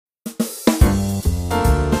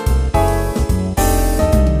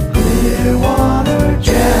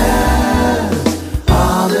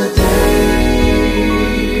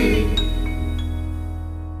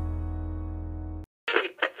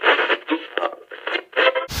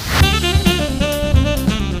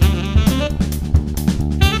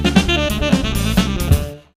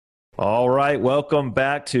right, welcome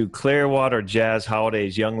back to Clearwater Jazz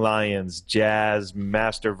Holidays, Young Lions Jazz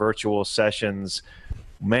Master Virtual Sessions.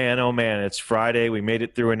 Man, oh man, it's Friday. We made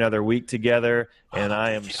it through another week together, and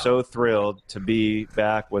I am so thrilled to be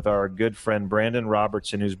back with our good friend Brandon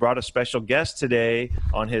Robertson, who's brought a special guest today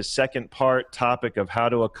on his second part topic of how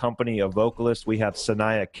to accompany a vocalist. We have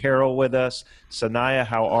Sanaya Carroll with us. Sanaya,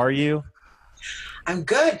 how are you? I'm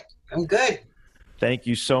good. I'm good. Thank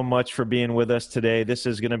you so much for being with us today. This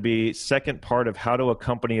is going to be second part of how to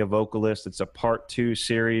accompany a vocalist. It's a part 2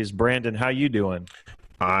 series. Brandon, how you doing?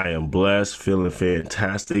 I am blessed, feeling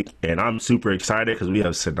fantastic, and I'm super excited because we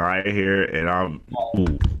have Sanaya here, and I'm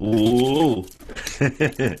ooh.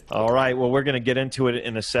 All right, well, we're going to get into it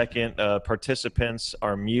in a second. Participants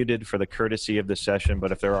are muted for the courtesy of the session,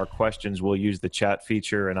 but if there are questions, we'll use the chat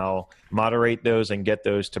feature, and I'll moderate those and get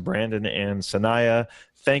those to Brandon and Sanaya.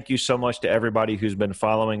 Thank you so much to everybody who's been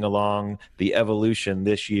following along the evolution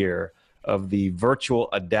this year of the virtual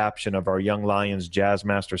adaptation of our Young Lions Jazz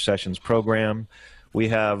Master Sessions program. We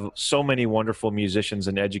have so many wonderful musicians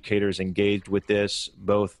and educators engaged with this,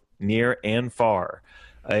 both near and far.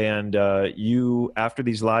 And you, after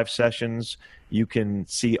these live sessions, you can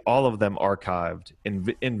see all of them archived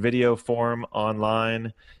in video form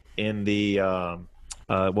online in the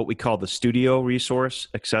what we call the studio resource,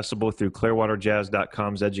 accessible through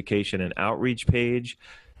clearwaterjazz.com's education and outreach page.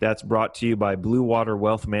 That's brought to you by Blue Water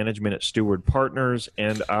Wealth Management at Steward Partners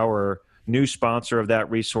and our new sponsor of that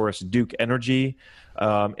resource, Duke Energy.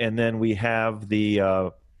 And then we have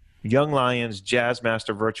the Young Lions Jazz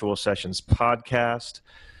Master Virtual Sessions podcast,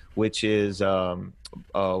 which is a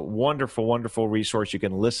wonderful, wonderful resource. You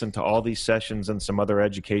can listen to all these sessions and some other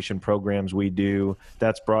education programs we do.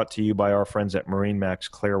 That's brought to you by our friends at MarineMax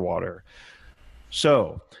Clearwater.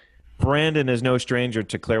 So Brandon is no stranger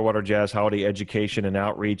to Clearwater Jazz Holiday education and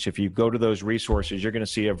outreach. If you go to those resources, you're going to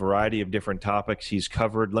see a variety of different topics he's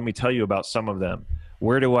covered. Let me tell you about some of them.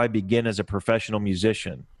 Where do I begin as a professional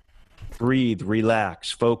musician? Breathe,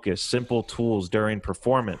 relax, focus, simple tools during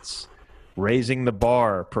performance. Raising the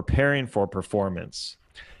bar, preparing for performance.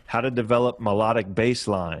 How to develop melodic bass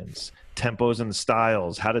lines, tempos and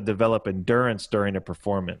styles. How to develop endurance during a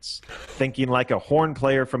performance. Thinking like a horn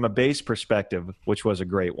player from a bass perspective, which was a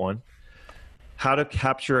great one. How to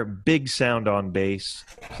capture a big sound on bass,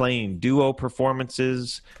 playing duo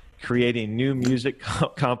performances, creating new music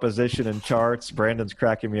composition and charts. Brandon's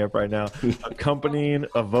cracking me up right now. Accompanying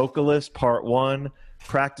a vocalist, part 1.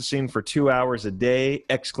 Practicing for 2 hours a day,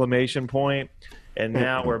 exclamation point. And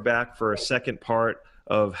now we're back for a second part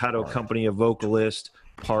of how to accompany a vocalist,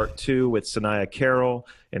 part 2 with Sanaya Carroll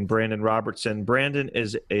and Brandon Robertson. Brandon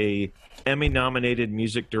is a Emmy-nominated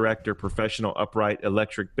music director, professional upright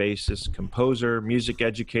electric bassist, composer, music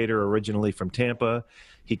educator, originally from Tampa.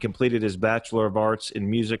 He completed his Bachelor of Arts in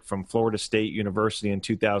Music from Florida State University in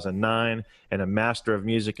 2009 and a Master of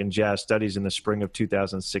Music and Jazz Studies in the spring of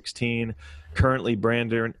 2016. Currently,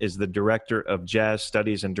 Brandon is the Director of Jazz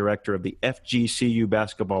Studies and Director of the FGCU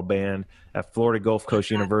basketball band at Florida Gulf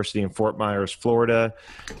Coast University in Fort Myers, Florida.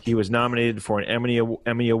 He was nominated for an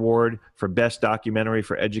Emmy Award for Best Documentary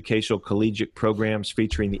for Educational Collegiate Programs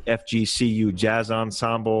featuring the FGCU Jazz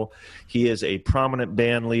Ensemble. He is a prominent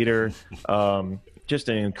band leader, just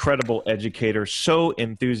an incredible educator, so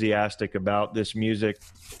enthusiastic about this music.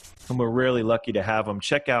 And we're really lucky to have him.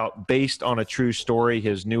 Check out Based on a True Story,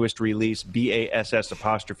 his newest release,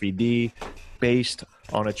 BASS''D, Based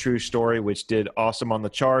on a True Story, which did awesome on the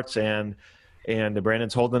charts, and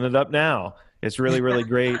Brandon's holding it up now. It's really, really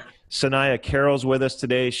great. Sanaya Carroll's with us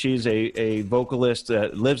today. She's a vocalist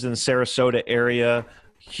that lives in the Sarasota area,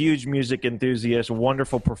 huge music enthusiast,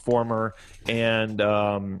 wonderful performer, and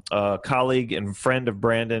a colleague and friend of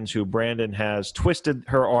Brandon's, who Brandon has twisted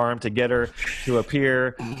her arm to get her to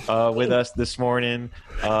appear with us this morning.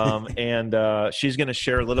 And she's going to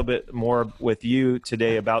share a little bit more with you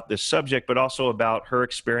today about this subject, but also about her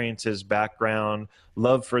experiences, background,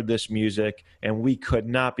 love for this music. And we could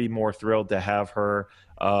not be more thrilled to have her.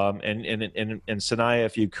 And Sanaya,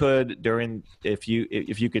 if you could, if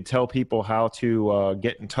you could tell people how to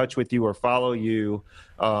get in touch with you or follow you,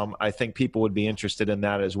 I think people would be interested in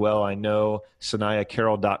that as well. I know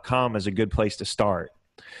SanayaCarroll.com is a good place to start.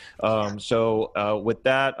 So with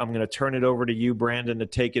that, I'm going to turn it over to you, Brandon, to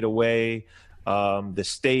take it away. The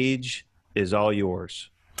stage is all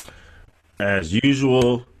yours. As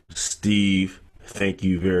usual, Steve, thank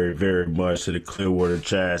you very, very much to the Clearwater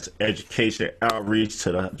Jazz Education Outreach,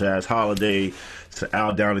 to the Jazz Holiday, to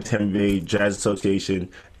Al Down and Tampa Bay Jazz Association,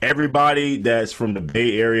 everybody that's from the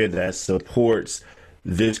Bay Area that supports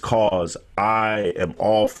this cause, I am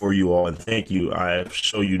all for you all, and thank you. I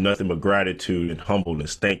show you nothing but gratitude and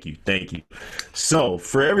humbleness. Thank you, thank you. So,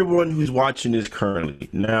 for everyone who's watching this currently,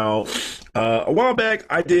 now, a while back,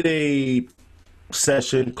 I did a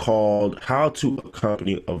session called How to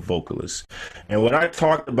Accompany a Vocalist. And what I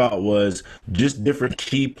talked about was just different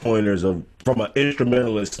key pointers of from an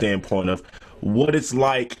instrumentalist standpoint of what it's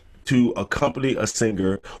like to accompany a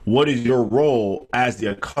singer, what is your role as the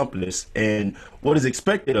accompanist, and what is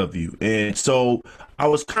expected of you. And so I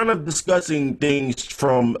was kind of discussing things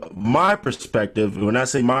from my perspective. When I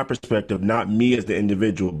say my perspective, not me as the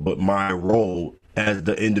individual, but my role as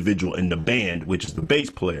the individual in the band, which is the bass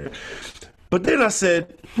player. But then I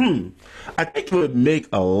said, I think it would make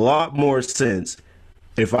a lot more sense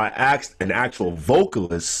if I asked an actual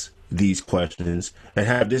vocalist these questions and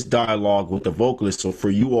have this dialogue with the vocalist, so for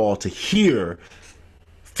you all to hear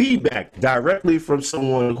feedback directly from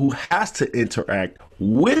someone who has to interact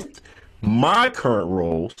with my current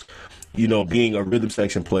roles, you know, being a rhythm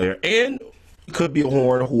section player and could be a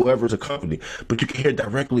horn, whoever's accompanying, but you can hear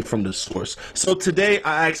directly from the source. So today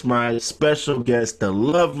I asked my special guest, the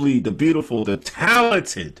lovely, the beautiful, the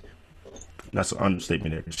talented, that's an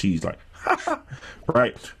understatement there, she's like,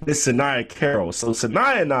 right, Miss Sanaya Carroll. So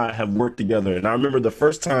Sanaya and I have worked together, and I remember the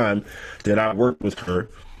first time that I worked with her,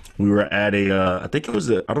 we were at I think it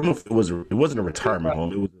was I don't know if it wasn't a retirement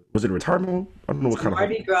home. Was it a retirement home? I don't know what kind of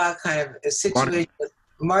Mardi Gras kind of a situation.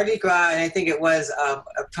 Mardi Gras, and I think it was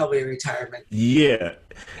probably a retirement. Yeah,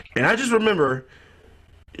 and I just remember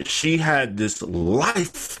she had this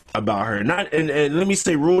life about her. And let me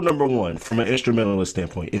say, rule number one, from an instrumentalist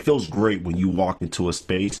standpoint, it feels great when you walk into a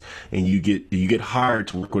space and you get hired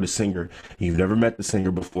to work with a singer. You've never met the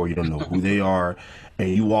singer before, you don't know who they are, and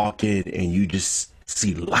you walk in and you just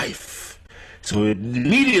see life. So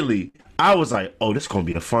immediately I was like, oh, this is gonna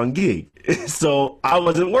be a fun gig. So I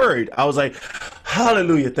wasn't worried. I was like,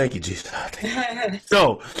 hallelujah, thank you, Jesus. Thank you.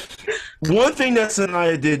 So one thing that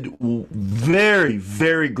Sanaya did very,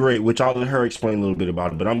 very great, which I'll let her explain a little bit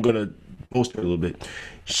about it, but I'm gonna post her a little bit.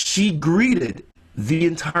 She greeted the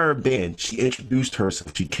entire band. She introduced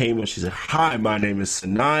herself. She came and she said, hi, my name is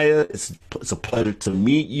Sanaya. It's a pleasure to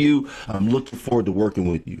meet you. I'm looking forward to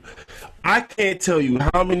working with you. I can't tell you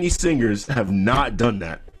how many singers have not done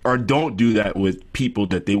that or don't do that with people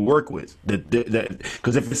that they work with.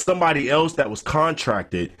 Because if it's somebody else that was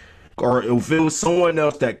contracted, or if it was someone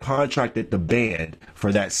else that contracted the band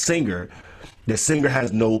for that singer, the singer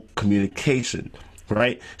has no communication,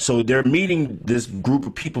 right? So they're meeting this group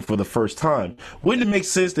of people for the first time. Wouldn't it make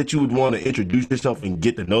sense that you would want to introduce yourself and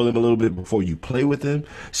get to know them a little bit before you play with them?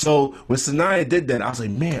 So when Sanaya did that, I was like,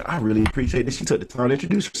 man, I really appreciate that she took the time to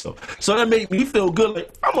introduce herself. So that made me feel good.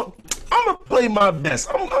 Like, I'm gonna play my best.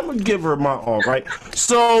 I'm gonna give her my all, right?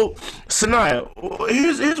 So Sanaya,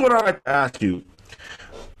 here's what I like to ask you.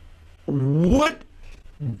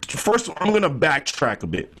 First, I'm gonna backtrack a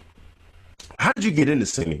bit. How did you get into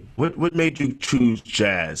singing? What made you choose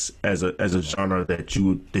jazz as a genre that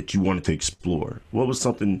you wanted to explore? What was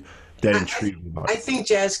something that intrigued you about it? I think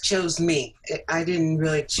jazz chose me. I didn't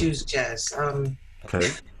really choose jazz.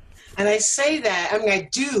 Okay. And I say that, I mean, I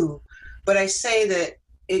do, but I say that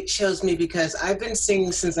it chose me because I've been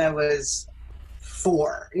singing since I was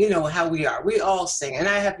 4. You know how we are. We all sing. And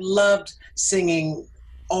I have loved singing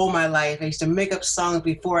all my life. I used to make up songs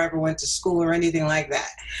before I ever went to school or anything like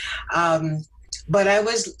that. But I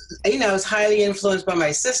was highly influenced by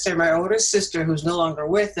my sister, my older sister, who's no longer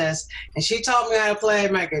with us. And she taught me how to play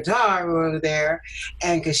my guitar over there,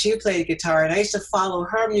 and because she played guitar. And I used to follow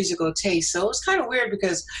her musical taste. So it was kind of weird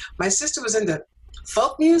because my sister was into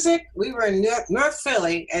folk music. We were in North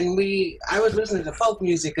Philly, and I was listening to folk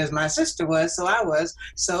music because my sister was, so I was.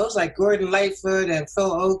 So it was like Gordon Lightfoot and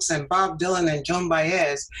Phil Oakes and Bob Dylan and Joan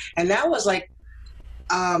Baez. And that was like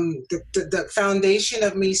the foundation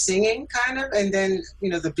of me singing, kind of. And then,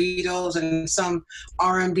 the Beatles and some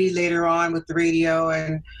R&B later on with the radio.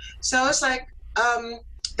 And so it's like,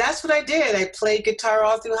 that's what I did. I played guitar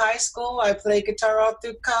all through high school. I played guitar all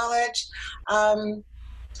through college. I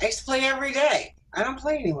used to play every day. I don't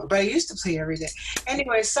play anymore, but I used to play every day.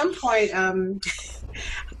 Anyway, at some point,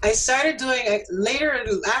 I started doing, later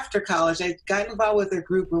after college, I got involved with a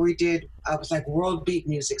group where we did, it was like world beat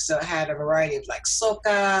music. So it had a variety of like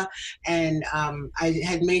soca, and I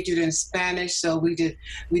had majored in Spanish. So we did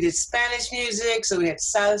Spanish music. So we had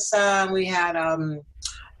salsa, and we had,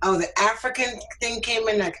 the African thing came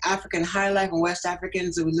in, like African high life and West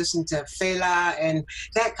Africans. So we listened to Fela and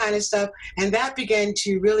that kind of stuff. And that began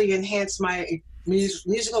to really enhance my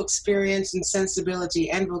musical experience and sensibility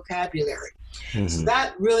and vocabulary. So Mhm.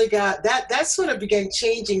 that really that sort of began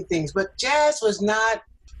changing things. But jazz was not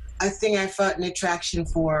a thing I felt an attraction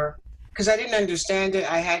for because I didn't understand it.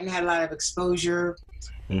 I hadn't had a lot of exposure.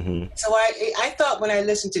 Mhm. So I thought when I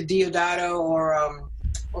listened to Diodato or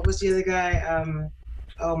what was the other guy?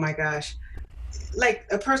 Oh my gosh, like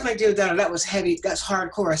a person like Diodato, that was heavy, that's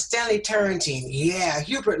hardcore. Stanley Turrentine, yeah,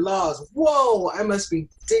 Hubert Laws. Whoa, I must be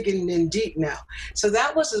digging in deep now. So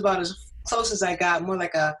that was about as close as I got, more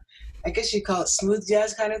like a, I guess you call it smooth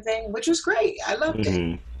jazz kind of thing, which was great. I loved it.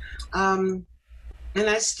 Mhm. Um, and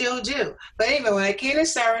I still do. But anyway, when I came to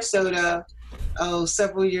Sarasota,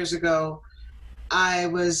 several years ago, I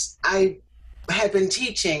had been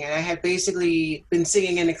teaching and I had basically been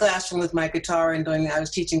singing in the classroom with my guitar and I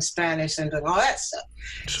was teaching Spanish and doing all that stuff.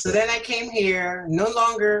 So then I came here, no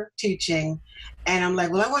longer teaching, and I'm like,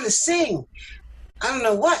 well, I want to sing. I don't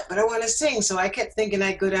know what, but I want to sing. So I kept thinking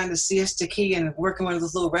I'd go down to Siesta Key and work in one of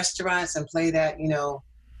those little restaurants and play that,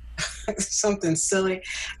 something silly.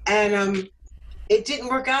 And it didn't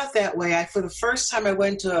work out that way. For the first time I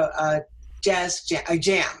went to a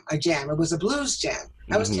jam. It was a blues jam.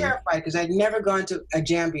 I was Mhm. terrified because I'd never gone to a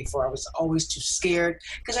jam before. I was always too scared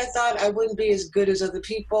because I thought I wouldn't be as good as other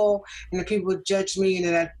people and the people would judge me and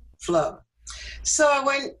that flow. So I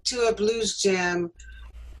went to a blues jam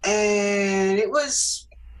and it was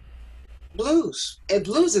blues. And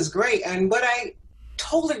blues is great. And what I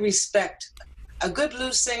totally respect, a good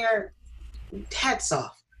blues singer, hats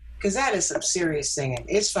off, because that is some serious singing.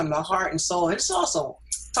 It's from the heart and soul. It's also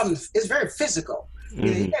it's very physical. You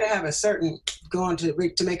Mhm. got to have a certain going to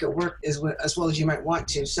make it work as well as you might want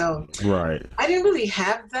to. So Right. I didn't really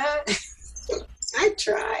have that. I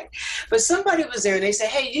tried, but somebody was there and they said,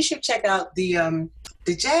 "Hey, you should check out the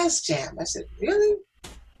jazz jam." I said, "Really?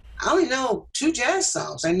 I only know 2 jazz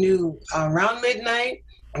songs. I knew Around Midnight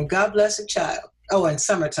and God Bless a Child. Oh, and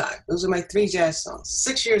Summertime. Those are my 3 jazz songs.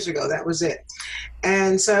 6 years ago, that was it.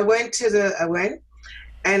 And so I went,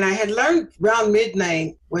 and I had learned Round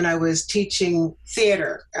Midnight when I was teaching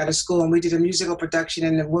theater at a school, and we did a musical production,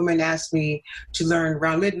 and the woman asked me to learn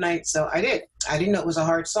Round Midnight, so I did. I didn't know it was a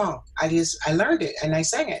hard song. I learned it, and I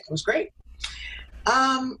sang it. It was great.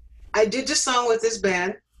 I did the song with this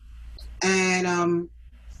band, and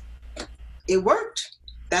it worked.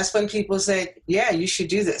 That's when people said, "Yeah, you should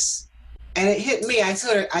do this." And it hit me.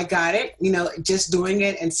 I got it, just doing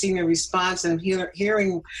it and seeing a response and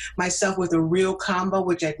hearing myself with a real combo,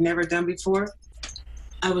 which I'd never done before.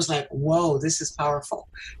 I was like, whoa, this is powerful.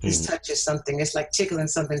 This Mhm. touches something. It's like tickling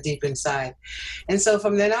something deep inside. And so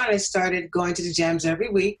from then on, I started going to the jams every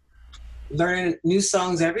week, learning new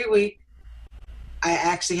songs every week. I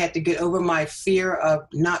actually had to get over my fear of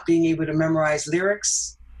not being able to memorize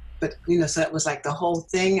lyrics. But, so that was like the whole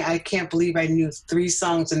thing. I can't believe I knew 3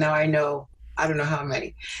 songs and now I know, I don't know how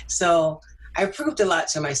many. So I proved a lot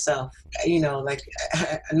to myself. Like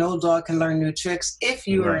an old dog can learn new tricks if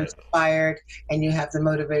you are Right. inspired and you have the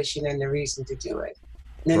motivation and the reason to do it.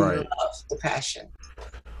 And then the Right. love, the passion.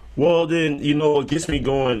 Well, then what gets me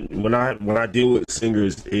going when I deal with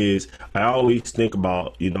singers is I always think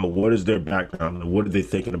about what is their background and what are they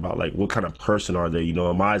thinking about, like what kind of person are they?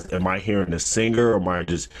 Am I hearing the singer or am I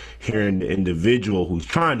just hearing the individual who's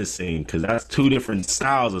trying to sing? Because that's 2 different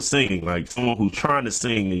styles of singing. Like someone who's trying to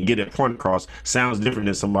sing and get a point across sounds different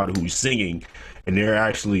than somebody who's singing and they're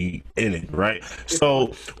actually in it, right?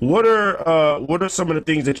 So, what are some of the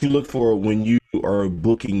things that you look for when you are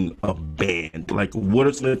booking a band? Like, what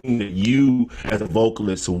are some of the things that you, as a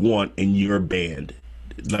vocalist, want in your band,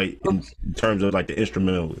 like in terms of like the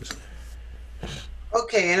instrumentalists?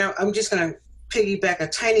 Okay, and I'm just going to piggyback a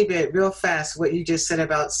tiny bit real fast what you just said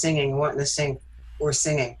about singing, wanting to sing or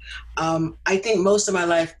singing. I think most of my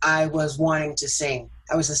life I was wanting to sing.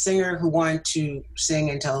 I was a singer who wanted to sing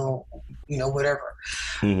until, whatever.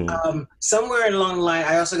 Hmm. Somewhere along the line,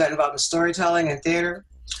 I also got involved in storytelling and theater.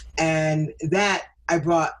 And that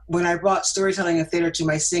when I brought storytelling and theater to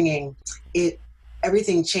my singing,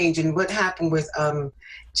 everything changed. And what happened with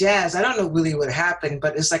jazz, I don't know really what happened,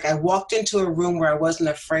 but it's like I walked into a room where I wasn't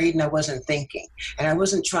afraid and I wasn't thinking and I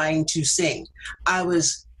wasn't trying to sing. I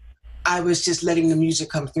was just letting the music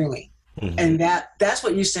come through me. Hmm. And that's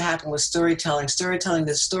what used to happen with storytelling. Storytelling,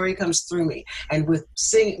 the story comes through me. And with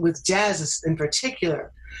jazz in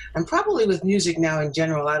particular, and probably with music now in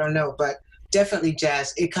general, I don't know, but definitely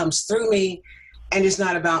jazz, it comes through me and it's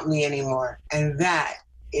not about me anymore. And that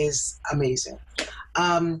is amazing.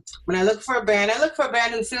 When I look for a band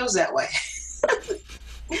who feels that way.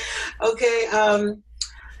 Okay.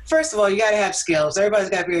 first of all, you got to have skills. Everybody's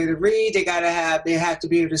got to be able to read. They have to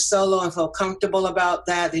be able to solo and feel comfortable about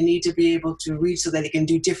that. They need to be able to read so that they can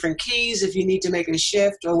do different keys if you need to make a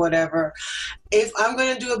shift or whatever. If I'm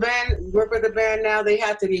going to do a band, work with a band now, they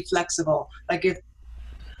have to be flexible. Like if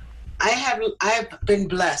I've been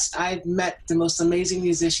blessed. I've met the most amazing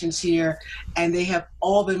musicians here, and they have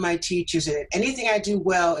all been my teachers. And anything I do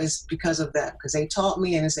well is because of them, because they taught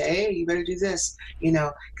me and they say, hey, you better do this,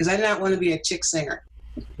 because I did not want to be a chick singer.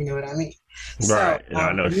 You know what I mean? Right. So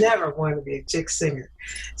I never wanted to be a chick singer.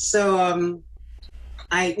 So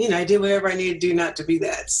I did whatever I needed to do not to be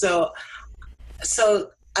that. So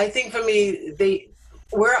I think for me,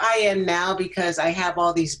 where I am now, because I have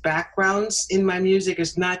all these backgrounds in my music,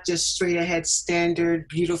 is not just straight ahead standard,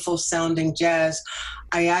 beautiful sounding jazz.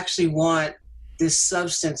 I actually want this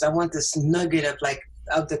substance. I want this nugget of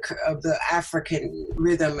the African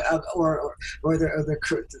rhythm or the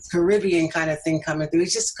Caribbean kind of thing coming through.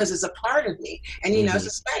 It's just because it's a part of me. And as a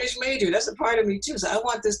Spanish major, that's a part of me too. So I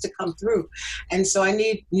want this to come through. And so I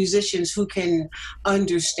need musicians who can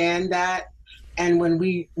understand that. And when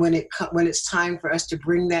it's time for us to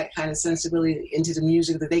bring that kind of sensibility into the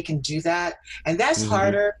music, that they can do that. And that's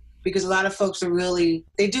harder because a lot of folks they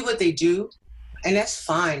do what they do, and that's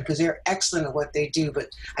fine because they're excellent at what they do. But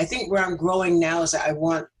I think where I'm growing now is that I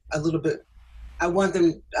want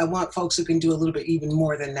folks who can do a little bit even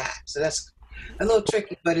more than that. So that's a little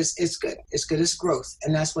tricky, but it's good. It's good. It's growth.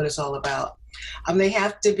 And that's what it's all about. They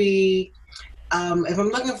have to be, if I'm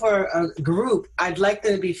looking for a group, I'd like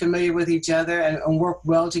them to be familiar with each other and work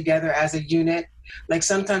well together as a unit. Like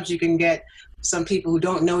sometimes you can get some people who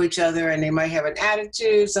don't know each other and they might have an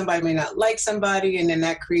attitude. Somebody may not like somebody, and then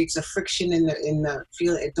that creates a friction in the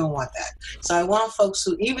field. I don't want that. So I want folks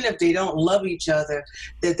who, even if they don't love each other,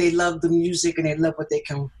 that they love the music and they love what they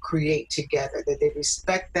can create together, that they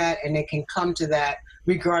respect that and they can come to that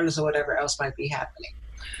regardless of whatever else might be happening.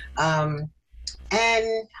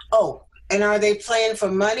 And are they playing for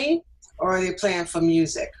money or are they playing for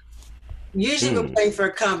music? Usually we're playing for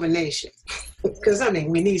a combination because,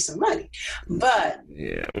 we need some money. But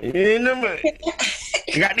yeah, you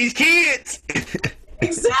got these kids.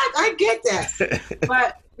 Exactly, I get that.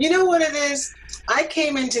 But you know what it is? I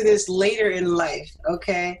came into this later in life,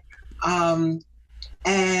 okay? And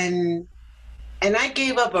I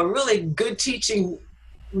gave up a really good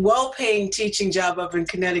well-paying teaching job up in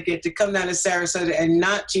Connecticut to come down to Sarasota and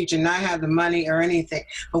not teach and not have the money or anything.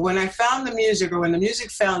 But when I found the music, or when the music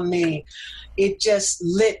found me, it just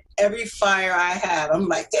lit every fire I have. I'm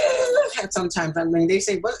like, sometimes, they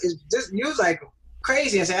say, what is this? You're like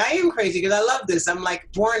crazy. I say, I am crazy because I love this. I'm like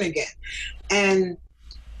born again. And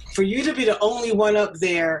for you to be the only one up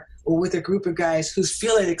there or with a group of guys who's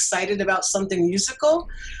feeling excited about something musical,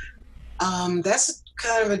 that's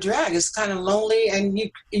kind of a drag. It's kind of lonely, and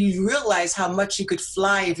you realize how much you could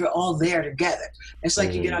fly if you're all there together. It's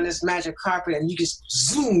like you get on this magic carpet and you just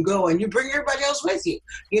zoom go, and you bring everybody else with you.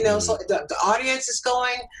 So the audience is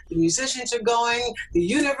going, the musicians are going, the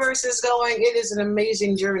universe is going. It is an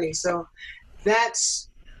amazing journey. So that's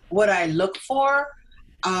what I look for.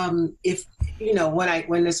 If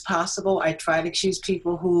when it's possible, I try to choose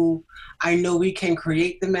people who I know we can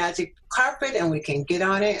create the magic carpet and we can get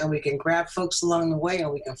on it and we can grab folks along the way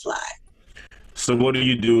and we can fly. So what do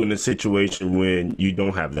you do in a situation when you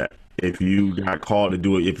don't have that? If you got called to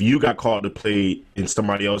do it, if you got called to play in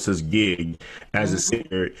somebody else's gig as a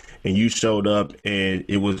singer and you showed up and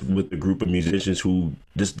it was with a group of musicians who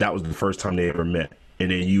that was the first time they ever met,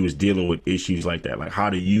 and then you was dealing with issues like that, like how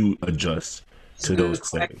do you adjust to those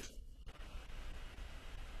things?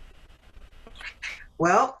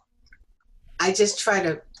 Well, I just try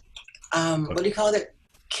to,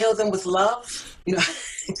 kill them with love.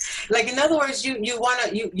 Like in other words, you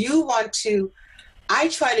want to. I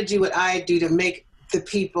try to do what I do to make the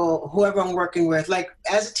people, whoever I'm working with, like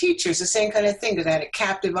as a teacher, it's the same kind of thing because I had a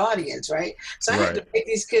captive audience, right? So I had to make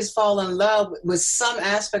these kids fall in love with some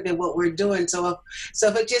aspect of what we're doing. So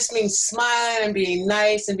if it just means smiling and being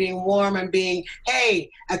nice and being warm and being,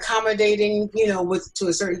 accommodating, to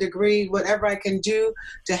a certain degree, whatever I can do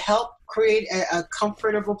to help create a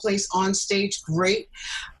comfortable place on stage, great.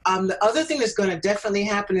 The other thing that's going to definitely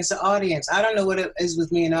happen is the audience. I don't know what it is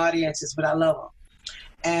with me and audiences, but I love them.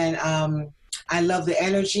 And I love the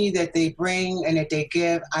energy that they bring and that they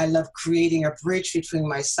give. I love creating a bridge between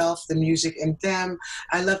myself, the music, and them.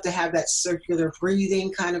 I love to have that circular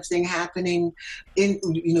breathing kind of thing happening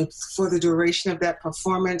for the duration of that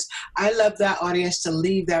performance. I love that audience to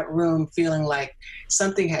leave that room feeling like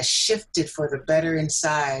something has shifted for the better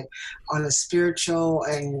inside on a spiritual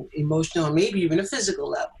and emotional and maybe even a physical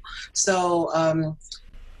level. So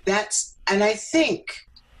and I think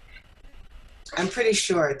I'm pretty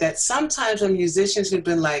sure that sometimes when musicians who've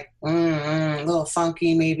been like, a little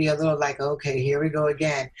funky, maybe a little like, okay, here we go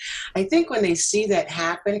again. I think when they see that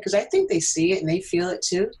happen, because I think they see it and they feel it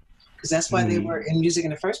too, because that's why they were in music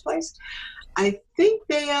in the first place. I think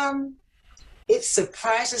it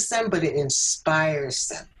surprises them, but it inspires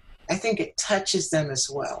them. I think it touches them as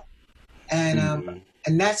well. And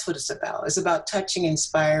that's what it's about. It's about touching,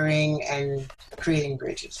 inspiring, and creating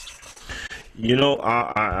bridges. You know,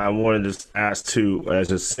 I wanted to ask too,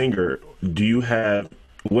 as a singer, do you have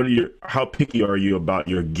how picky are you about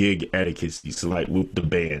your gig etiquette? So like with the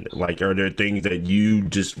band, like are there things that you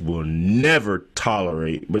just will never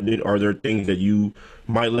tolerate, but then are there things that you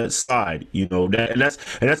might let slide? You know, that's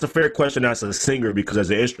a fair question as a singer, because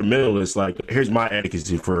as an instrumentalist, like here's my etiquette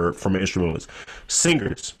from an instrumentalist.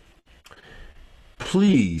 Singers,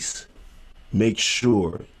 please make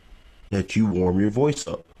sure that you warm your voice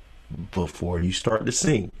up before you start to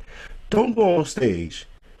sing. Don't go on stage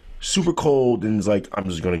super cold and it's like, I'm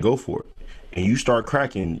just gonna go for it, and you start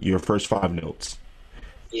cracking your first 5 notes.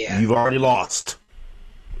 Yeah, you've already lost,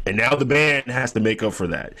 and now the band has to make up for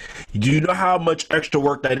that. Do you know how much extra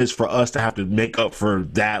work that is for us to have to make up for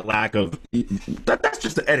that lack of that's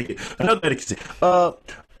just the etiquette. Another etiquette,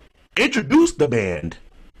 introduce the band,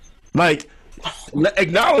 like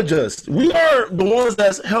acknowledge us. We are the ones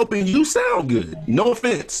that's helping you sound good. No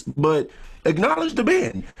offense, but acknowledge the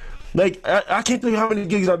band. Like, I can't tell you how many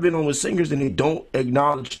gigs I've been on with singers and they don't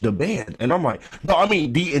acknowledge the band. And I'm like, no, I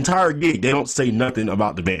mean, the entire gig, they don't say nothing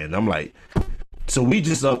about the band. I'm like, so we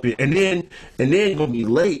just up here. And then you're going to be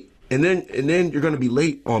late. And then you're going to be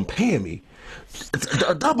late on paying me. It's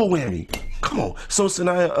a double whammy. Come on. So,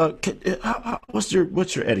 Sanaya, what's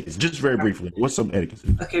your etiquette? Just very briefly. What's some etiquette?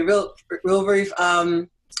 Okay, real brief.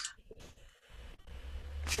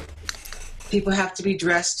 People have to be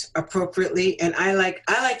dressed appropriately, and I like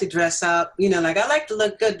to dress up, like I like to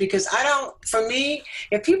look good, because for me,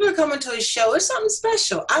 if people are coming to a show, it's something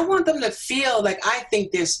special. I want them to feel like I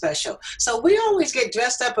think they're special. So we always get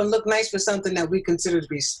dressed up and look nice for something that we consider to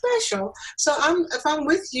be special. So if I'm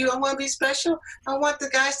with you, I want to be special. I want the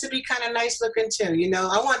guys to be kind of nice looking too.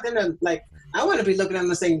 I want them to I want to be looking at them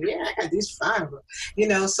and saying, yeah, I got these fine,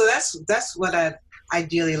 so that's what I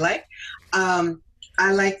ideally like.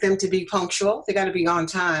 I like them to be punctual. They got to be on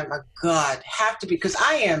time. Oh, God, have to be, because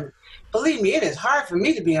believe me, it is hard for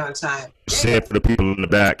me to be on time. Say it for the people in the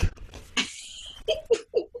back.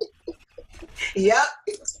 Yep.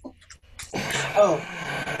 Oh.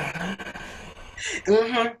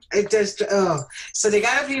 It does. Oh. So they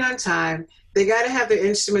got to be on time. They got to have their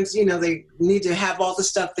instruments. They need to have all the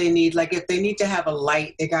stuff they need. Like if they need to have a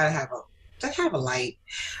light, they got to have a light.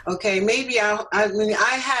 Okay, maybe at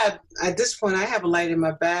this point I have a light in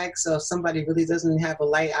my bag, so if somebody really doesn't have a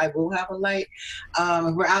light, I will have a light.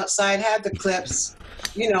 If we're outside, have the clips.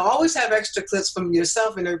 Always have extra clips from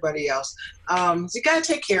yourself and everybody else. So you got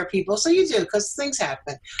to take care of people, so you do, because things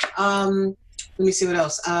happen. Let me see what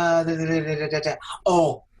else.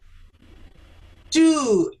 Oh,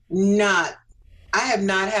 do not. I have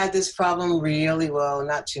not had this problem really well,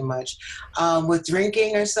 not too much, with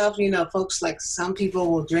drinking or stuff. Folks, like some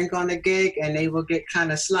people will drink on the gig and they will get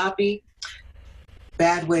kind of sloppy.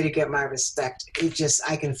 Bad way to get my respect.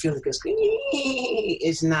 I can feel it goes,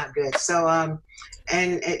 it's not good. So,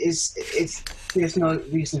 and there's no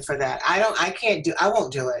reason for that. I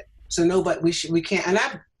won't do it. So we can't. And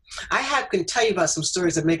I can tell you about some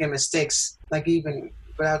stories of making mistakes,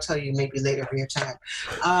 but I'll tell you maybe later for your time.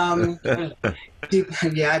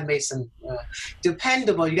 Yeah, I made some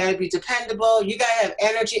dependable. You got to be dependable. You got to have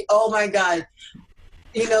energy. Oh my God.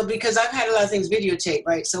 Because I've had a lot of things videotaped,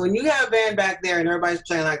 right? So when you have a band back there and everybody's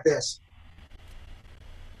playing like this,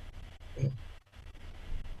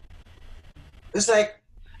 it's like,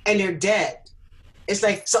 and they're dead. It's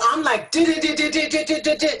like, so I'm like, and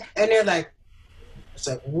they're like, it's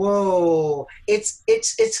like, whoa.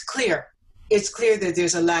 It's clear. It's clear that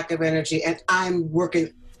there's a lack of energy, and I'm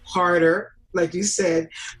working harder, like you said,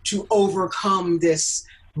 to overcome this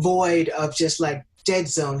void of just like dead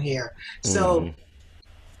zone here. So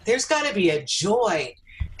there's got to be a joy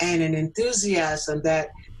and an enthusiasm that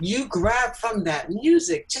you grab from that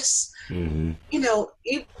music. Just,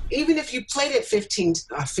 even if you played it 50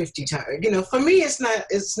 times, for me,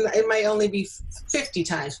 it might only be 50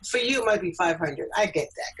 times. For you, it might be 500. I get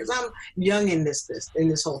that, because I'm young in this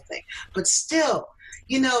whole thing. But still,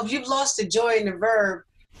 if you've lost the joy in the verb,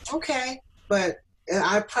 okay, but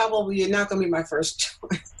you're not going to be my first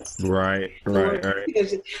choice. Right.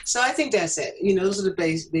 So I think that's it. Those are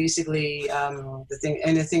basically the thing,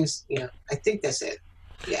 and the things. I think that's it.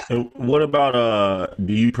 Yeah. And what about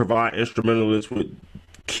do you provide instrumentalists with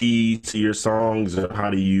keys to your songs,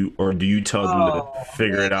 or do you tell them to Oh,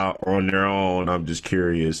 figure it man. out on their own? I'm just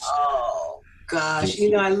curious. Oh gosh,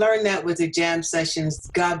 I learned that with the jam sessions.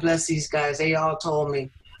 God bless these guys. They all told me.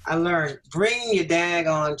 I learned bring your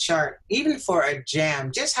daggone chart, even for a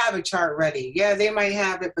jam. Just have a chart ready. Yeah, they might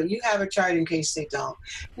have it, but you have a chart in case they don't.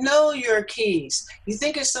 Know your keys. You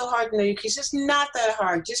think it's so hard to know your keys? It's not that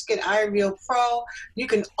hard. Just get iReal Pro. You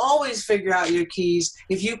can always figure out your keys.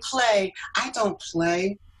 If you play, I don't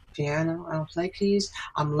play piano. I don't play keys.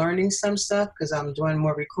 I'm learning some stuff because I'm doing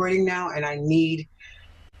more recording now, and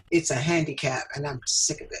it's a handicap, and I'm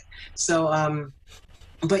sick of it. So,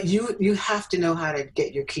 but you have to know how to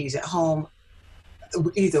get your keys at home,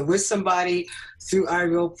 either with somebody through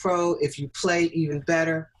iReal Pro. If you play, even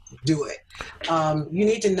better, do it. You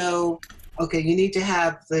need to know. Okay, you need to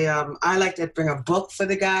have I like to bring a book for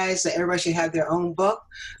the guys. So everybody should have their own book.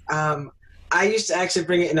 I used to actually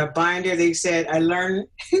bring it in a binder. They said I learned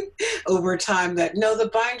over time that no, the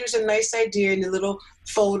binder's a nice idea, and the little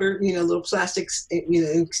folder, little plastics,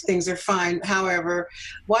 things are fine. However,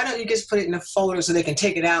 why don't you just put it in a folder so they can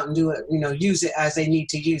take it out and do it, use it as they need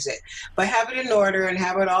to use it. But have it in order and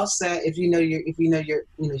have it all set. If you have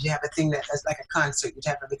a thing that is like a concert, you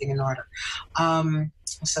have everything in order.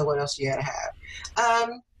 So what else you gotta have?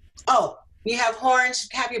 You have horns,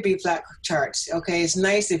 have your B-flat charts, okay? It's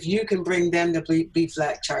nice if you can bring them the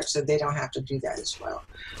B-flat charts so they don't have to do that as well.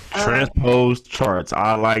 Transposed charts.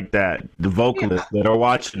 I like that. The vocalists that are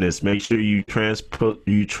watching this, make sure you transpose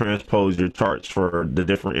your charts for the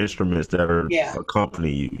different instruments that are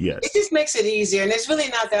accompany you. Yes. It just makes it easier, and it's really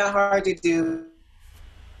not that hard to do.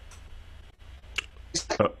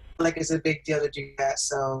 It's a big deal to do that.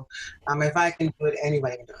 So if I can do it,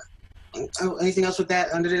 anybody can do it. Oh, anything else with that?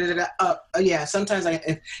 Yeah, sometimes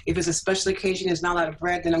if it's a special occasion, there's not a lot of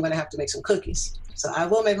bread, then I'm going to have to make some cookies. So I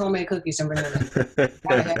will make homemade cookies and bring them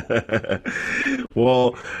in.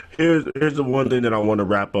 Well, here's the one thing that I want to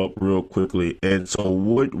wrap up real quickly. And so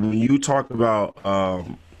when you talk about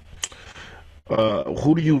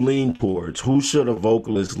who do you lean towards? Who should a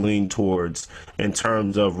vocalist lean towards in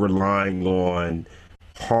terms of relying on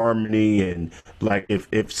harmony, and like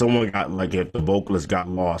if someone got, like, if the vocalist got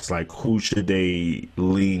lost, like, who should they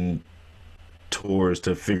lean towards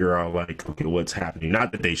to figure out, like, okay, what's happening?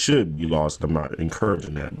 Not that they should be lost, I'm not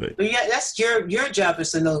encouraging that, but yeah, that's your job,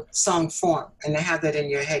 is to know song form and to have that in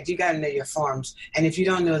your head. You got to know your forms, and if you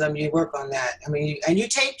don't know them, you work on that. I mean, you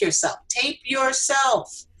tape yourself,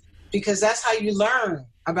 because that's how you learn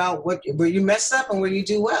about where you mess up and where you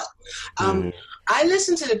do well. I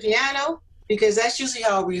listen to the piano, because that's usually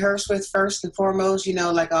how I'll rehearse with first and foremost.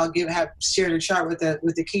 Like I'll share the chart with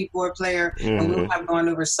the keyboard player, and we'll have gone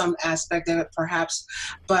over some aspect of it perhaps.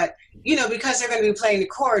 But because they're going to be playing the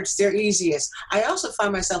chords, they're easiest. I also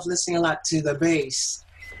find myself listening a lot to the bass,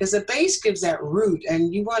 because the bass gives that root,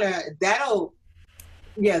 and that'll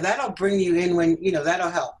bring you in when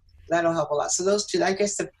that'll help a lot. So those two, I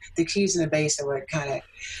guess, the keys and the bass are what kind of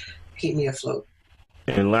keep me afloat.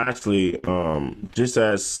 And lastly, just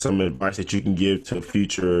as some advice that you can give to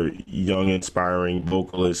future young, inspiring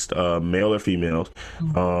vocalists, male or females,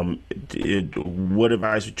 what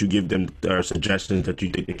advice would you give them, or suggestions that you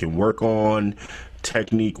think they can work on,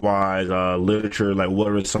 technique-wise, literature? Like, what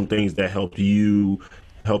are some things that help you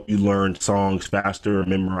learn songs faster,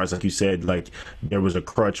 memorize? Like you said, like, there was a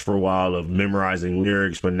crutch for a while of memorizing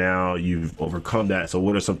lyrics, but now you've overcome that. So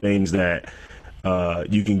what are some things that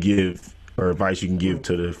you can give, or advice you can give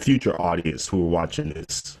to the future audience who are watching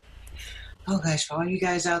this? Oh gosh, for all you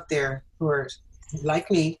guys out there who are like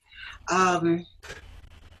me,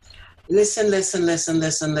 listen. That's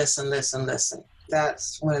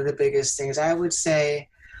one of the biggest things. I would say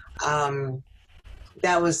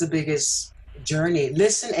that was the biggest journey.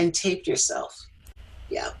 Listen and tape yourself.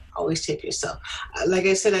 Yeah, always tape yourself. Like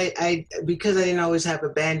I said, I because I didn't always have a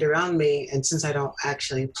band around me, and since I don't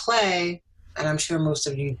actually play, and I'm sure most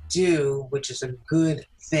of you do, which is a good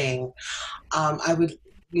thing, I would,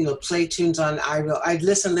 play tunes on iReal. I'd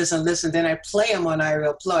listen, then I play them on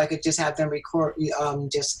iReal Pro. I could just have them record,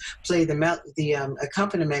 just play the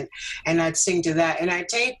accompaniment, and I'd sing to that, and I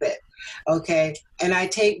tape it, okay? And I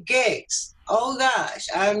tape gigs. Oh gosh,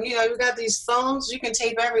 you got these phones, you can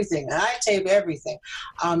tape everything. And I tape everything,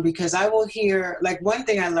 because I will hear, like, one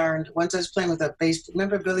thing I learned once I was playing with a bass.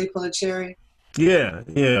 Remember Billy Pulicheri? Yeah.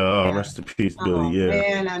 Rest in peace, Billy. Yeah.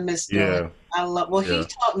 Man, I miss Billy. He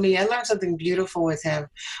taught me. I learned something beautiful with him.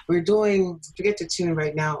 We're doing, forget the tune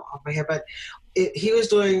right now off my head, but he was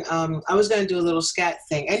doing. I was going to do a little scat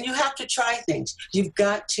thing, and you have to try things. You've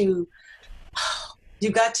got to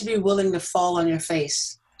be willing to fall on your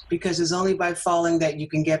face. because it's only by falling that you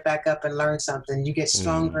can get back up and learn something. You get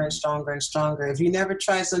stronger and stronger and stronger. If you never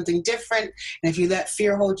try something different, and if you let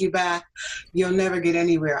fear hold you back, you'll never get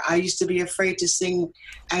anywhere. I used to be afraid to sing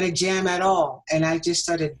at a jam at all, and I just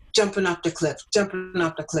started jumping off the cliff, jumping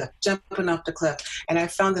off the cliff, jumping off the cliff. And I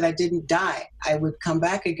found that I didn't die. I would come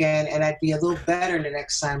back again, and I'd be a little better the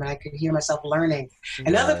next time, and I could hear myself learning.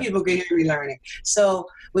 And other people could hear me learning. So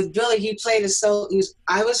with Billy, he played a solo.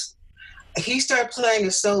 He started playing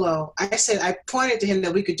a solo. I pointed to him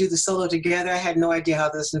that we could do the solo together. I had no idea how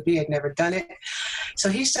this would be. I'd never done it. So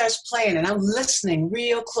he starts playing, and I'm listening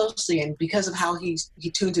real closely. And because of how he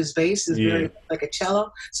tuned his bass, is very like a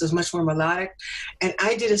cello, so it's much more melodic. And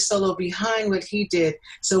I did a solo behind what he did.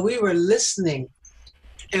 So we were listening,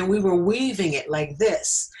 and we were weaving it like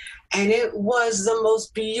this. And it was the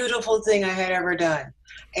most beautiful thing I had ever done.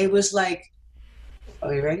 It was like,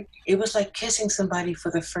 are you ready? It was like kissing somebody for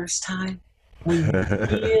the first time. When you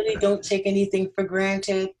really don't take anything for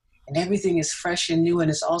granted, and everything is fresh and new, and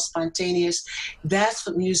it's all spontaneous. That's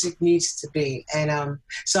what music needs to be. And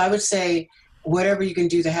so I would say, whatever you can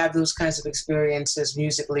do to have those kinds of experiences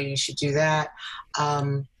musically, you should do that.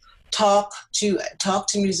 Talk to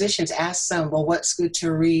musicians. Ask them, well, what's good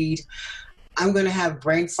to read? I'm going to have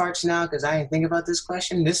brain farts now because I didn't think about this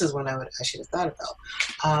question. This is one I should have thought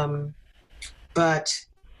about. But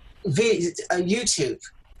YouTube,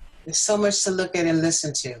 there's so much to look at and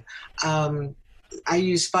listen to. I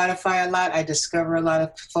use Spotify a lot. I discover a lot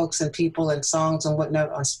of folks and people and songs and whatnot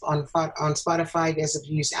on Spotify. As if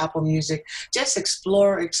you use Apple Music, just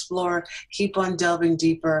explore, keep on delving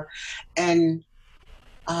deeper, and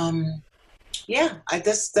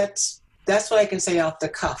that's what I can say off the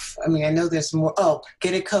cuff. I mean, I know there's more. Oh,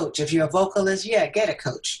 get a coach. If you're a vocalist, get a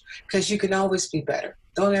coach, because you can always be better.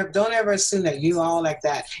 Don't ever assume that you all like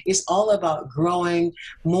that. It's all about growing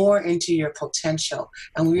more into your potential.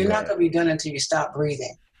 And you're not going to be done until you stop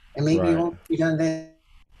breathing. And maybe you won't be done then.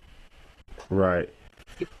 Right.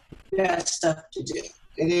 You got stuff to do.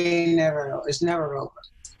 It's never over.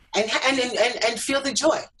 And feel the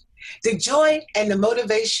joy. The joy and the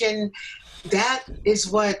motivation, that is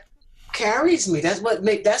what carries me. That's what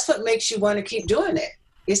makes you want to keep doing it.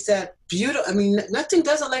 It's that beautiful. I mean, nothing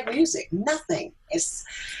does it like music. Nothing. It's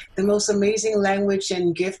the most amazing language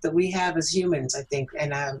and gift that we have as humans, I think.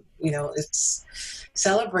 And it's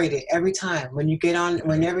celebrated every time when you get on.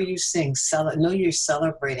 Whenever you sing, know you're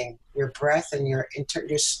celebrating your breath and your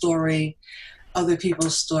story, other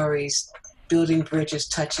people's stories, building bridges,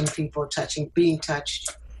 touching people, being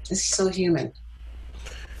touched. It's so human.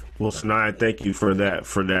 Well, Sanaya, thank you for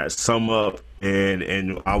that sum up,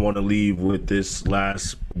 and I want to leave with this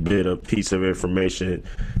last bit of piece of information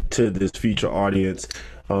to this future audience.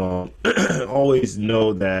 Always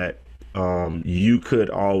know that you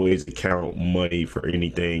could always account money for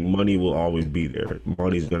anything. Money will always be there.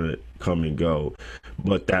 Money's gonna come and go,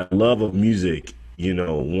 but that love of music,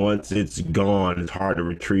 once it's gone, it's hard to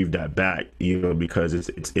retrieve that back, because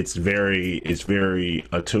it's very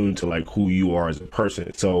attuned to like who you are as a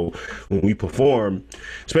person. So when we perform,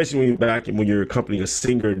 especially when you're accompanying a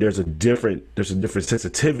singer, there's a different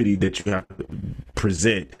sensitivity that you have to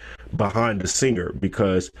present behind the singer,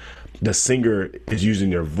 because the singer is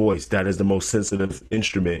using their voice. That is the most sensitive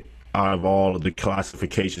instrument out of all of the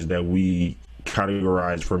classifications that we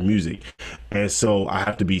categorized for music. And so I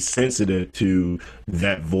have to be sensitive to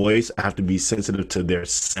that voice. I have to be sensitive to their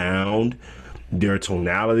sound, their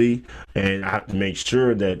tonality, and I have to make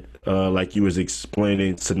sure that like you was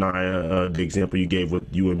explaining, Sanaya, the example you gave with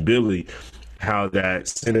you and Billy, how that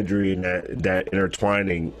synergy and that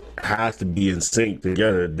intertwining has to be in sync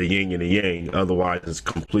together, the yin and the yang, otherwise it's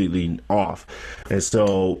completely off. And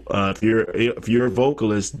so if you're a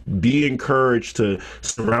vocalist, be encouraged to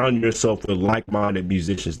surround yourself with like-minded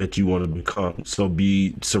musicians that you want to become. So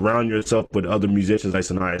surround yourself with other musicians, like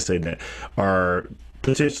Sanaya said, that are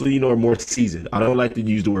potentially, are more seasoned. I don't like to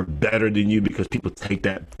use the word better than you, because people take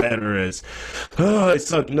that better as,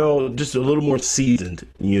 it's like, no, just a little more seasoned,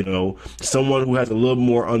 someone who has a little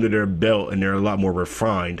more under their belt and they're a lot more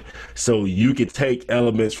refined. So you could take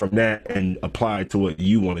elements from that and apply it to what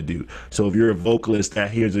you want to do. So if you're a vocalist that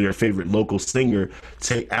hears your favorite local singer,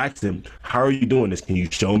 ask them, how are you doing this? Can you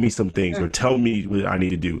show me some things or tell me what I need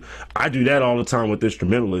to do? I do that all the time with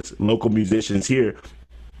instrumentalists, local musicians here.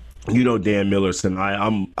 Dan Miller, and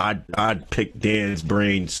I pick Dan's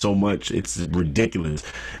brain so much, it's ridiculous.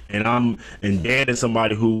 And Dan is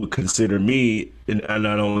somebody who would consider me, and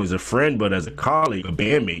not only as a friend but as a colleague, a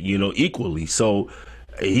bandmate, equally. So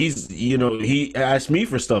he asked me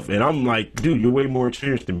for stuff, and I'm like, dude, you're way more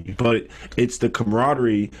experienced than me. But it's the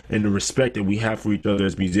camaraderie and the respect that we have for each other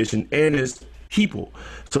as musicians and as people.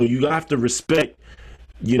 So you have to respect,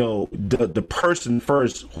 you know, the person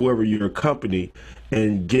first, whoever your company,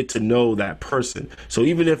 and get to know that person. So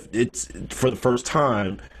even if it's for the first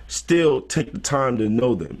time, still take the time to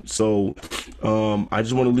know them. So I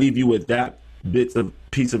just want to leave you with that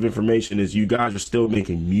piece of information, is you guys are still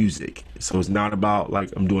making music. So it's not about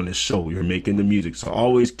like, I'm doing a show. You're making the music. So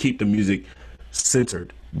always keep the music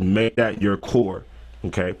centered. Make that your core.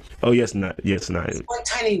 Okay. Oh, yes, not. One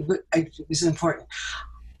tiny, is important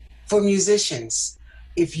for musicians.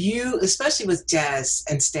 If you, especially with jazz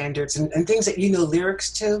and standards and things that you know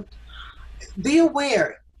lyrics to, be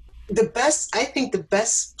aware. I think the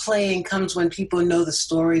best playing comes when people know the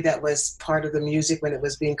story that was part of the music when it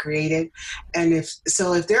was being created. And if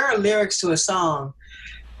there are lyrics to a song,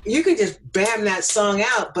 you can just bam that song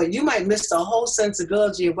out, but you might miss the whole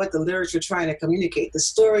sensibility of what the lyrics were trying to communicate. The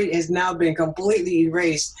story has now been completely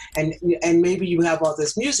erased, and maybe you have all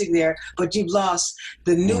this music there, but you've lost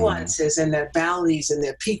the nuances and the valleys and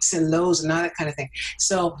the peaks and lows and all that kind of thing.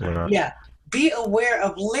 So, yeah. Be aware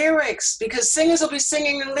of lyrics, because singers will be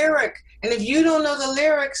singing the lyric. And if you don't know the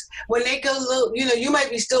lyrics, when they go low, you know, you might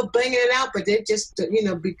be still banging it out, but they just, you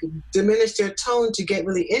know, diminish their tone to get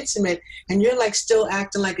really intimate. And you're like still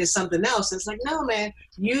acting like it's something else. It's like, no, man,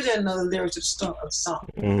 you didn't know the lyrics of the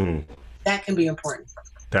song. That can be important.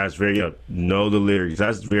 That's know the lyrics.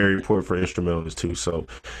 That's very important for instrumentalists too. So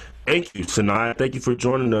thank you, Sanaya. Thank you for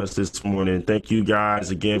joining us this morning. Thank you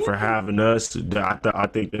guys again for having us. I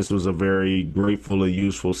think this was a very grateful and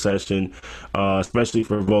useful session, especially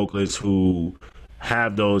for vocalists who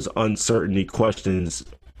have those uncertainty questions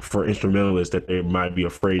for instrumentalists that they might be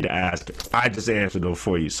afraid to ask. I just answered them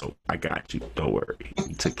for you, so I got you. Don't worry.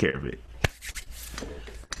 You took care of it.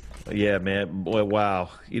 Yeah, man. Boy,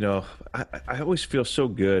 wow. You know, I always feel so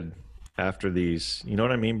good after these. You know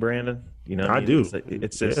what I mean, Brandon? You know, I do.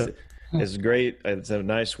 It's great. It's a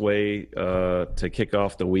nice way to kick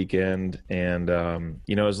off the weekend. And,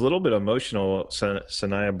 you know, it was a little bit emotional.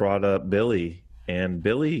 Sanaya brought up Billy. And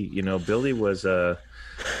Billy was a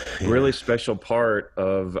really special part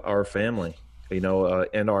of our family, you know,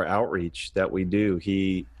 and our outreach that we do.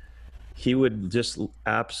 He would just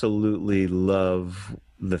absolutely love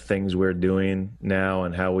the things we're doing now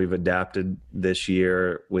and how we've adapted this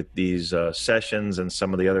year with these sessions and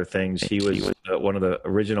some of the other things. He was one of the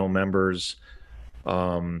original members,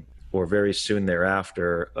 or very soon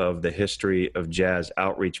thereafter, of the History of Jazz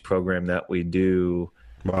outreach program that we do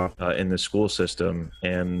in the school system.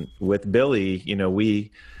 And with Billy, you know,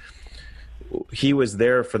 he was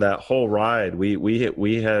there for that whole ride. We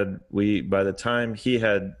by the time he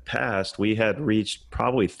had passed, we had reached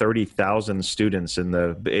probably 30,000 students in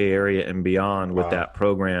the Bay Area and beyond with that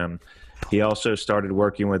program. He also started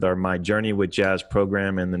working with our My Journey with Jazz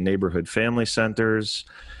program in the neighborhood family centers.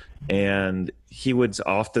 And he would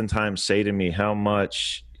oftentimes say to me how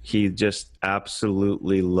much he just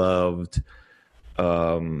absolutely loved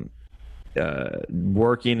working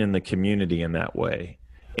in the community in that way.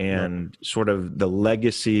 And sort of the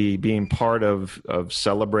legacy, being part of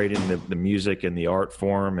celebrating the music and the art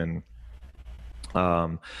form, and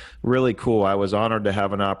really cool. I was honored to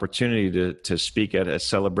have an opportunity to speak at a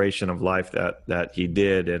celebration of life that he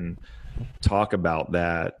did and talk about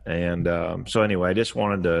that. And so anyway, I just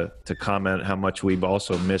wanted to comment how much we've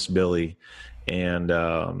also missed Billy and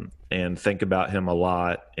think about him a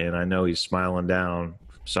lot. And I know he's smiling down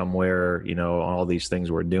somewhere, you know, all these things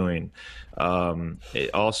we're doing. It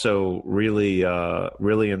also really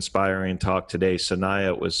inspiring talk today. Sanaya,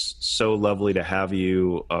 it was so lovely to have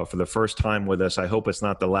you for the first time with us. I hope it's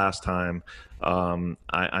not the last time.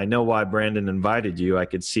 I know why Brandon invited you. I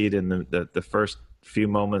could see it in the first few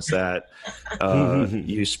moments that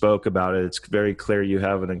you spoke about it. It's very clear you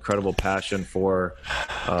have an incredible passion for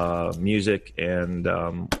music, and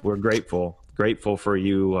we're grateful for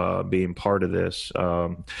you being part of this.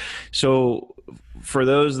 So for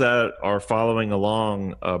those that are following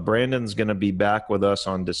along, Brandon's going to be back with us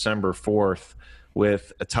on December 4th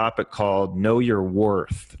with a topic called Know Your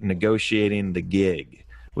Worth, Negotiating the Gig,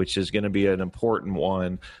 which is going to be an important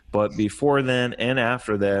one. But before then and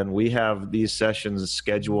after then, we have these sessions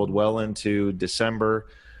scheduled well into December.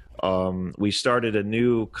 We started a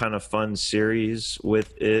new kind of fun series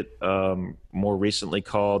with it, more recently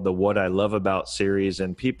called the What I Love About series.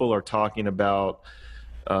 And people are talking about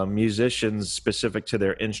musicians specific to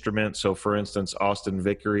their instrument. So for instance, Austin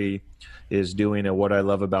Vickery is doing a What I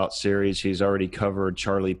Love About series. He's already covered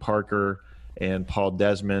Charlie Parker and Paul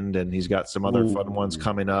Desmond, and he's got some other fun ones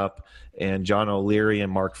coming up. And John O'Leary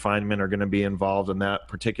and Mark Feynman are going to be involved in that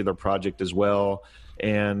particular project as well.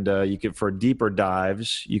 And you can, for deeper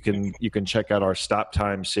dives, you can check out our Stop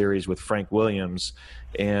Time series with Frank Williams,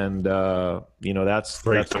 and that's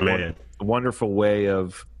a wonderful way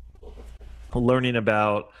of learning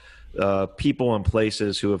about people and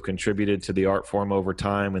places who have contributed to the art form over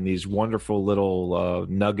time, and these wonderful little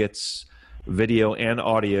nuggets, video and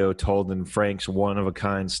audio, told in Frank's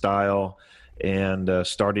one-of-a-kind style, and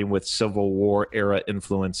starting with Civil War era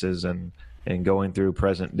influences and going through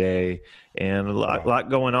present day, and a lot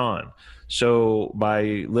going on. So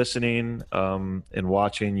by listening and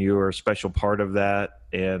watching, you are a special part of that.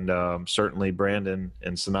 And certainly Brandon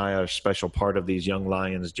and Sanaya are a special part of these Young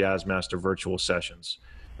Lions Jazz Master virtual sessions.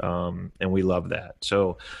 And we love that.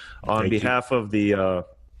 So on behalf of the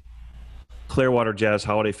Clearwater Jazz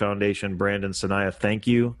Holiday Foundation, Brandon, Sanaya, thank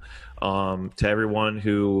you. To everyone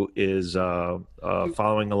who is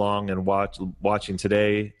following along and watching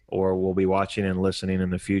today, or will be watching and listening in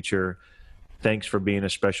the future, thanks for being a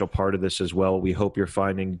special part of this as well. We hope you're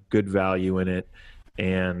finding good value in it.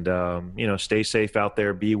 And, stay safe out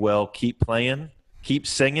there. Be well. Keep playing. Keep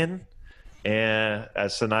singing, and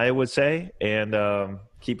as Sanaya would say, and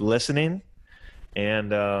keep listening. And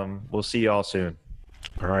we'll see you all soon.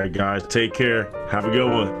 All right, guys. Take care. Have a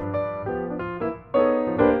good one.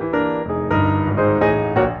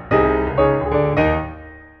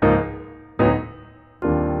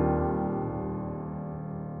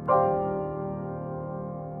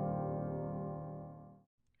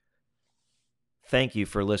 Thank you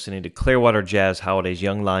for listening to Clearwater Jazz Holidays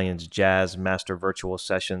Young Lions Jazz Master Virtual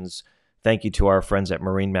Sessions. Thank you to our friends at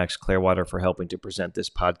MarineMax Clearwater for helping to present this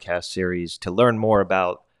podcast series. To learn more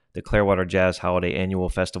about the Clearwater Jazz Holiday Annual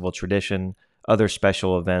Festival tradition, other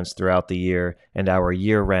special events throughout the year, and our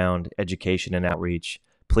year-round education and outreach,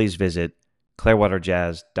 please visit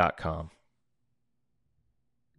clearwaterjazz.com.